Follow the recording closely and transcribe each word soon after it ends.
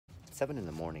7 in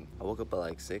the morning. I woke up at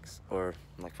like 6 or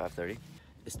like 5:30.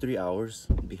 It's 3 hours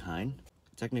behind.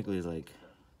 Technically, it's like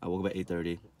I woke up at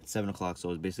 8:30. It's 7 o'clock,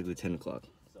 so it's basically 10 o'clock.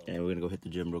 And we're gonna go hit the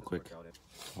gym real quick.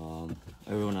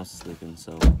 Everyone else is sleeping,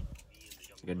 so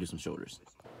I gotta do some shoulders.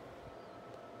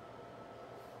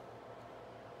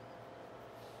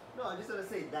 No, I just want to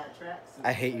say that tracksuit.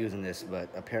 I hate using this, but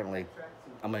apparently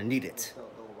I'm gonna need it.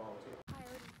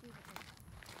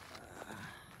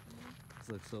 This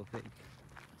looks so fake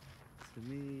to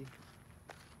me.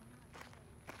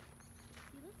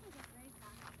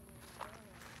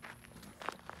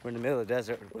 We're in the middle of the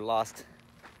desert. We're lost.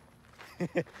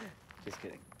 Just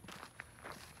kidding.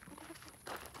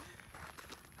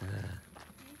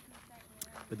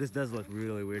 But this does look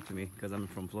really weird to me because I'm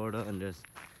from Florida and you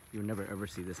would never ever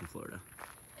see this in Florida.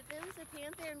 If it was a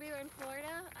panther and we were in Florida,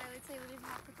 I would say we didn't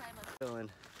have to climb up. Chilling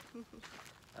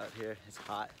out here. It's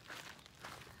hot.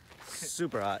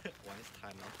 Super hot. Why is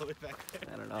time all the way back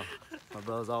there? I don't know. My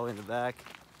brother's all the way in the back.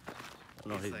 I don't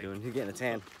know what he's doing. He's getting a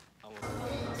tan.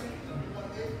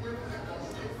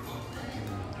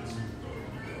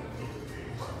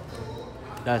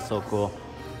 That's so cool.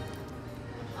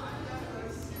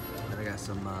 And I got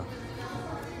some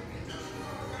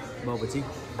boba tea.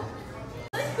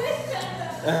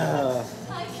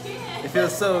 It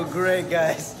feels so great,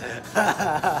 guys.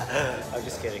 I'm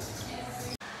just kidding.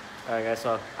 Alright guys,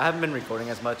 so I haven't been recording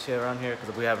as much here around here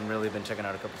because we haven't really been checking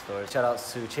out a couple stores. Shout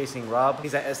outs to Chasing Rob.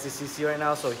 He's at SDCC right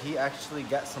now, so he actually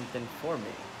got something for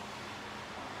me.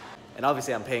 And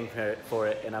obviously I'm paying for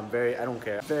it, and I don't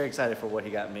care. I'm very excited for what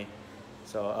he got me.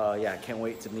 So yeah, I can't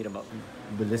wait to meet him up.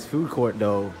 But this food court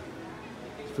though,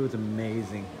 this food's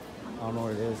amazing. I don't know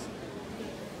where it is.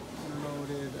 I don't know what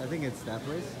it is. I think it's that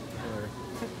place, or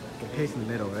the place in the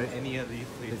middle, right? Any of these,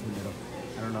 please. Place in the middle.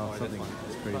 I don't know, something.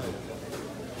 It's crazy.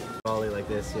 Volley like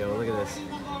this, yo, look at this.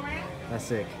 That's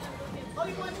sick. Oh,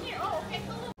 you want here? Oh, okay,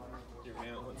 cool. Your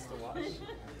man wants to watch.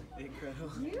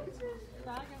 Incredible. Look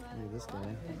at this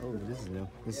guy. Oh, this is new.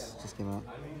 This just came out.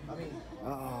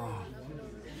 Oh,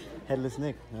 Headless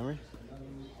Nick, remember?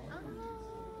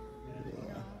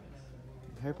 Yeah.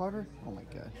 Harry Potter? Oh my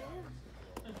god.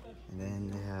 And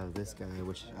then they have this guy,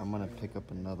 which I'm gonna pick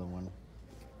up another one.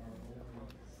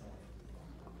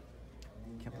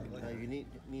 Can't believe that. You need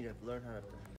to learn how to.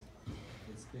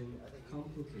 It's been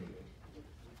complicated.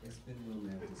 It's been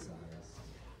romanticized.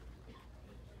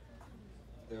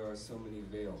 There are so many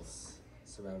veils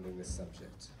surrounding this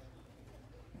subject.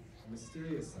 A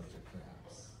mysterious subject,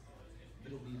 perhaps,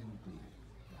 but it needn't be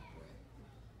that way.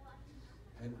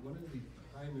 And one of the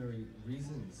primary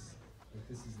reasons that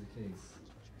this is the case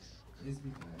is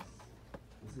because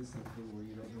this is something where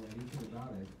you don't know anything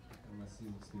about it unless you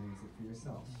experience it for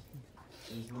yourself.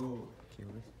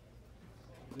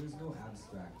 There's no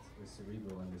abstract or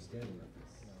cerebral understanding of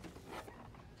this.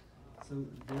 So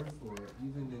therefore,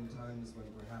 even in times when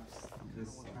perhaps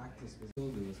this practice was still,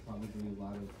 there was probably a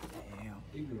lot of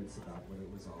ignorance about what it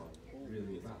was all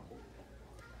really about.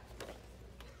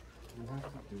 You have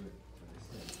to do it to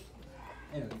understand.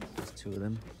 And There's two of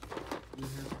them. we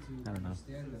have to I don't know.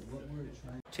 understand that what we're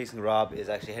trying. Chasing Rob is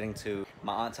actually heading to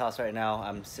my aunt's house right now.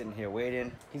 I'm sitting here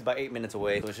waiting. He's about 8 minutes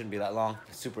away, so it shouldn't be that long.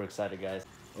 Super excited, guys.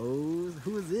 Oh,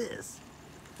 who is this?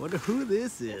 Wonder who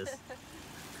this is.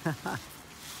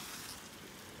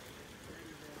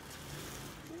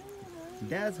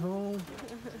 Dad's home.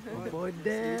 My boy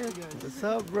Dad. What's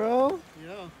up, bro?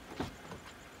 Yeah.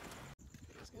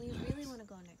 We really want to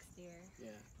go next year.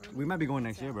 Yeah. We might be going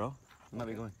next year, bro. We might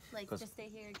be going. Like, 'Cause- just stay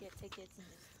here, get tickets, and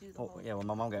just do the Oh whole yeah, when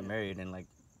my mom got married and like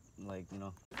you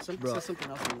know. Bro, something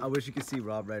else. I wish you could see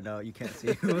Rob right now. You can't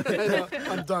see him. I know,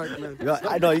 I'm dark, man.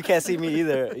 I know you can't see me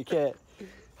either. You can't.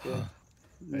 Yeah.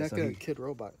 Right, so he- Kid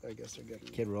Robot, I guess they're getting.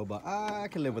 Kid Robot. I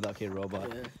can live without Kid Robot.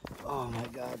 Yeah. Oh my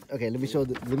god. Okay, let me show.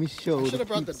 Let me show. I should have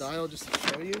brought the peeps. dial just to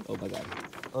show you. Oh my god.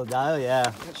 Oh dial, yeah.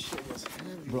 That shit was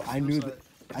heavy. Bro, I I'm knew sorry.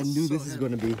 I knew So this is heavy.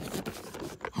 gonna be.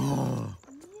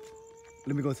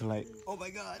 Let me go to light. Oh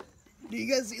my god. Do you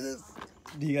guys see this?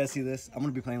 Do you guys see this? I'm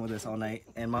gonna be playing with this all night,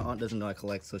 and my aunt doesn't know I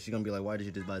collect, so she's gonna be like, "Why did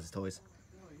you just buy these toys?"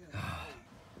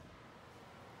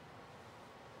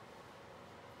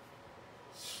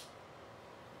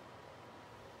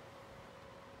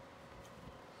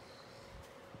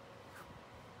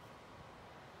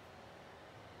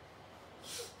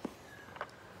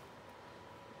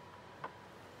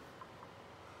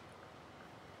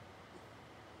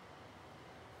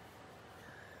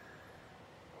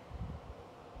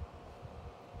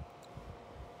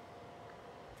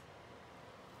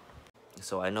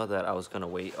 So I know that I was gonna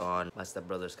wait on my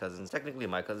stepbrother's cousins, technically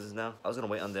my cousins now. I was gonna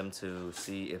wait on them to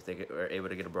see if they were able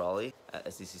to get a Brawly at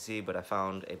SDCC, but I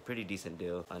found a pretty decent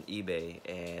deal on eBay,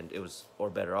 and it was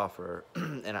or better offer,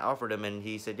 and I offered him, and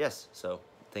he said yes. So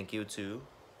thank you to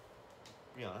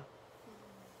Brianna.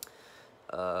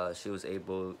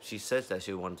 She says that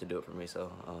she wanted to do it for me,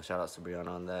 so shout outs to Brianna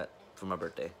on that for my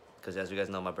birthday. Because as you guys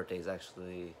know, my birthday is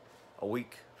actually a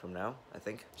week from now, I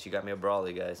think. She got me a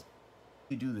Brawly, guys.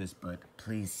 You do this, but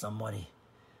please, somebody,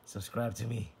 subscribe to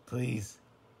me, please.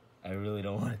 I really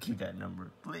don't want to keep that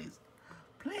number, please.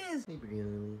 Please. Hey,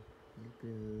 Brianna.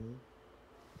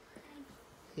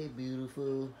 Hey,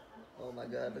 beautiful. Oh my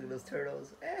God, look at those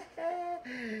turtles.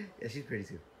 Yeah, she's pretty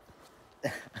too.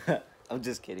 I'm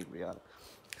just kidding, Brianna.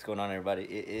 What's going on, everybody?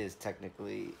 It is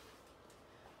technically,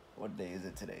 what day is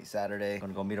it today? Saturday. I'm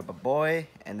gonna go meet up a boy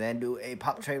and then do a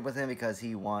pop trade with him because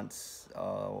he wants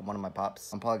one of my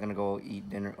pops. I'm probably gonna go eat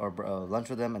dinner or lunch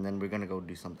with him, and then we're gonna go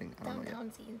do something. I don't know yet.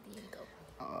 Downtown San Diego.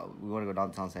 We want to go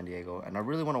downtown San Diego, and I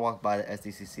really want to walk by the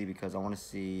SDCC because I want to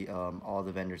see all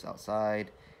the vendors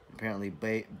outside. Apparently,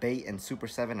 Bait and Super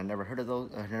 7. I never heard of those.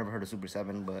 I never heard of Super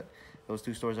 7, but those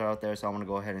two stores are out there, so I want to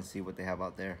go ahead and see what they have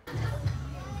out there.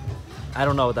 I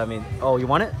don't know what that means. Oh, you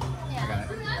want it? Yeah. I got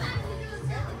it.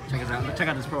 Check us out. Check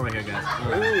out this pro right here, guys.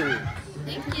 Ooh.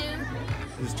 Thank you.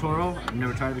 This is Toro. I've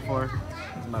never tried it before.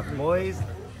 This is my boys,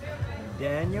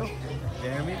 Daniel,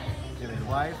 Jeremy, and his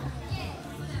wife,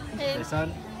 his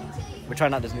son. We're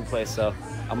trying out this new place, so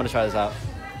I'm gonna try this out.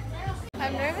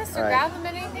 I'm nervous to grab them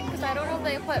anything because I don't know if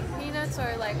they put peanuts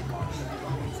or like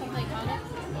something on it.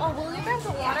 Oh, will you grab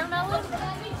the watermelon?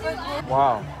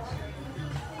 Wow,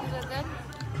 Is it good?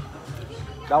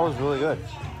 that was really good.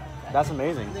 That's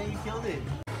amazing. You killed it.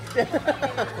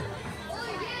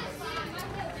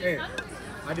 Hey,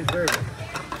 I deserve it.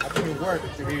 I put in work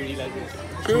to hear you like this.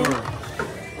 True.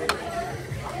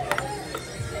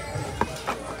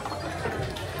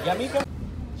 You got me?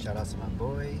 Shout out to my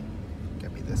boy.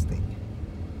 Got me this thing.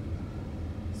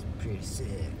 It's pretty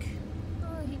sick.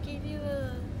 Oh, he gave you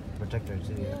a Protector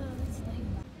too. yeah, that's nice.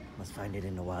 Must find it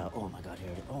in the wild. Oh my God,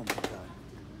 here it is. Oh my God.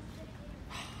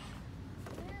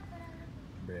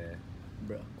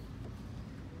 Bruh.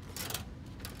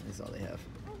 That's all they have.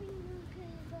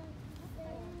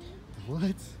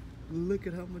 What? Look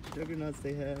at how much juggernauts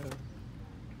they have.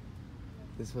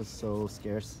 This was so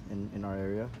scarce in our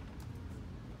area.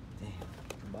 Damn.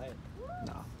 Buy it?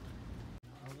 No.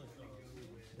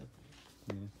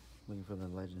 Yeah, looking for the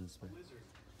legends. But...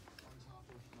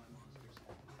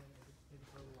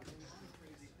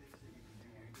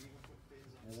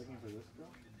 Are you looking for this girl?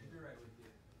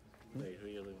 Wait, who are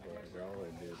you looking for? A girl or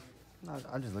a dude? No,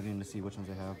 I'm just looking to see which ones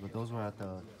they have, but those were at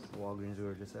the Walgreens we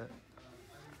were just at.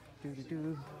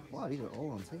 Doo-doo-doo. Wow, these are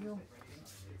all on sale.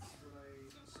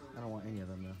 I don't want any of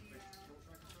them though.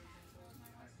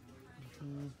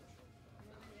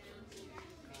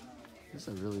 This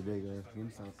is a really big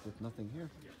GameStop with nothing here.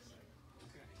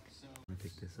 I'm gonna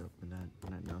pick this up and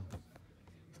not know.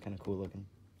 It's kind of cool looking.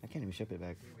 I can't even ship it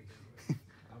back.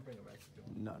 I'll bring it back to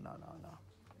you. No.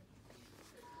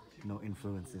 No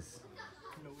influences.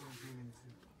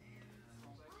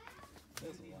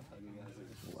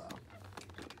 Wow.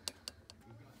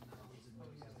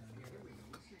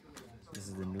 This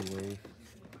is the new wave.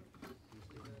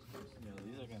 Yeah,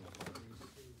 these are kind of fun.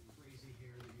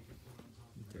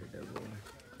 Daredevil.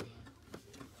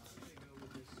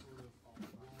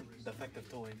 Defective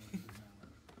toy.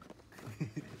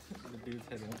 The dude's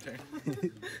head won't turn.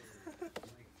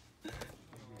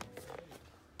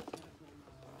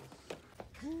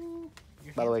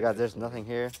 By the way, guys, there's nothing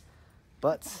here,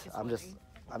 but I'm just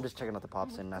checking out the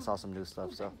pops, and I saw some new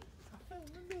stuff. So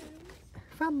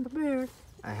found the bear.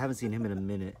 I haven't seen him in a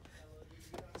minute,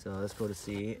 so let's go to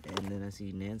see. And then I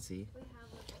see Nancy.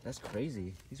 That's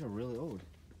crazy. These are really old.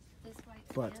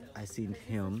 But I seen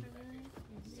him,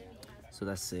 so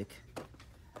that's sick.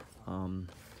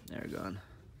 They're gone.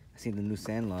 I seen the new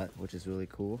Sandlot, which is really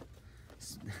cool.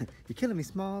 You're killing me,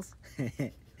 Smalls.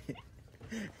 You're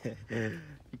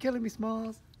killing me,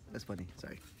 Smalls. That's funny.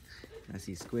 Sorry. I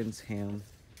see Squints, Ham.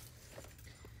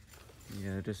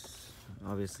 Yeah, just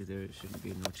obviously there shouldn't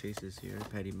be no chases here.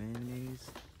 Patty Mayonnaise.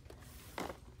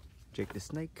 Jake the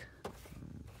Snake.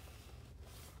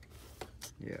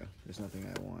 Yeah, there's nothing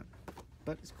I want,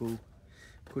 but it's cool.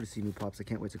 Cool to see new pops. I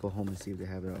can't wait to go home and see if they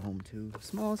have it at home too.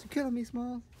 Smalls, you're killing me,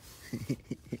 Smalls.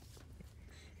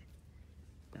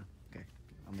 No, okay.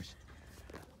 I'm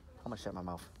gonna shut my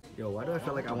mouth. Yo, why do I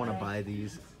feel like I want to buy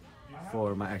these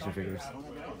for my action figures?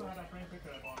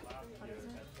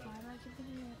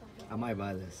 I might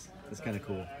buy this. It's kind of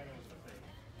cool.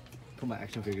 Put my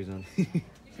action figures on.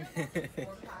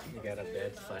 You got a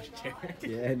bed / chair.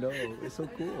 Yeah, I know. It's so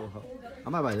cool. I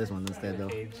might buy this one instead, though.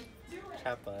 Cage.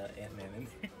 Trap Ant-Man in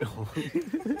there.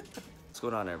 What's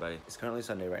going on, everybody? It's currently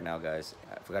Sunday right now, guys.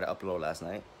 I forgot to upload last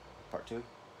night, part 2.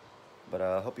 But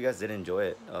I hope you guys did enjoy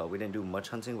it. We didn't do much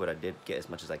hunting, but I did get as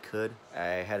much as I could.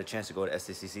 I had a chance to go to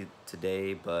SDCC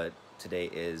today, but today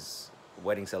is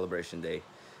wedding celebration day.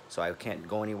 So I can't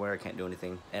go anywhere, I can't do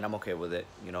anything, and I'm okay with it.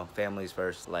 You know, families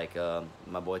first, like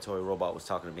my boy Toy Robot was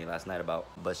talking to me last night about.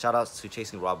 But shout outs to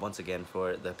Chasing Rob once again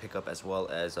for the pickup, as well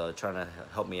as trying to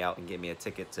help me out and get me a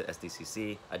ticket to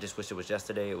SDCC. I just wish it was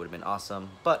yesterday, it would have been awesome.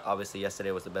 But obviously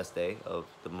yesterday was the best day of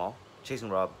the mall. Chasing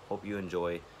Rob, hope you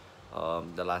enjoy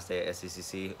the last day at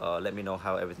SDCC. Let me know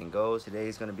how everything goes. Today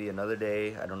is gonna be another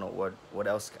day. I don't know what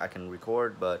else I can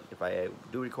record, but if I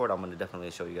do record, I'm gonna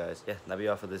definitely show you guys. Yeah, that'll be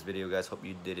all for this video, guys. Hope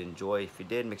you did enjoy. If you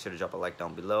did, make sure to drop a like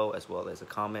down below, as well as a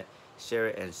comment, share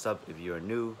it, and sub if you are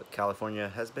new. California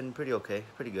has been pretty okay,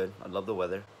 pretty good. I love the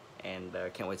weather, and I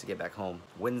can't wait to get back home.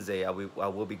 Wednesday, I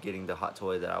will be getting the hot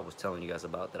toy that I was telling you guys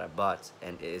about that I bought,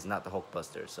 and it is not the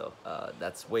Hulkbuster, so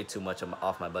that's way too much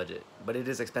off my budget. But it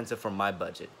is expensive for my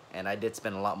budget, and I did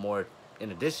spend a lot more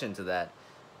in addition to that,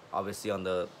 obviously on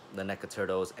the NECA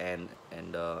turtles and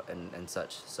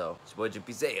such. So it's your boy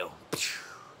Jipizeo.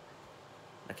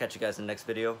 I'll catch you guys in the next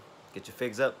video. Get your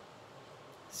figs up.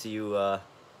 See you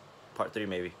part 3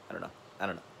 maybe. I don't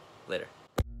know. Later.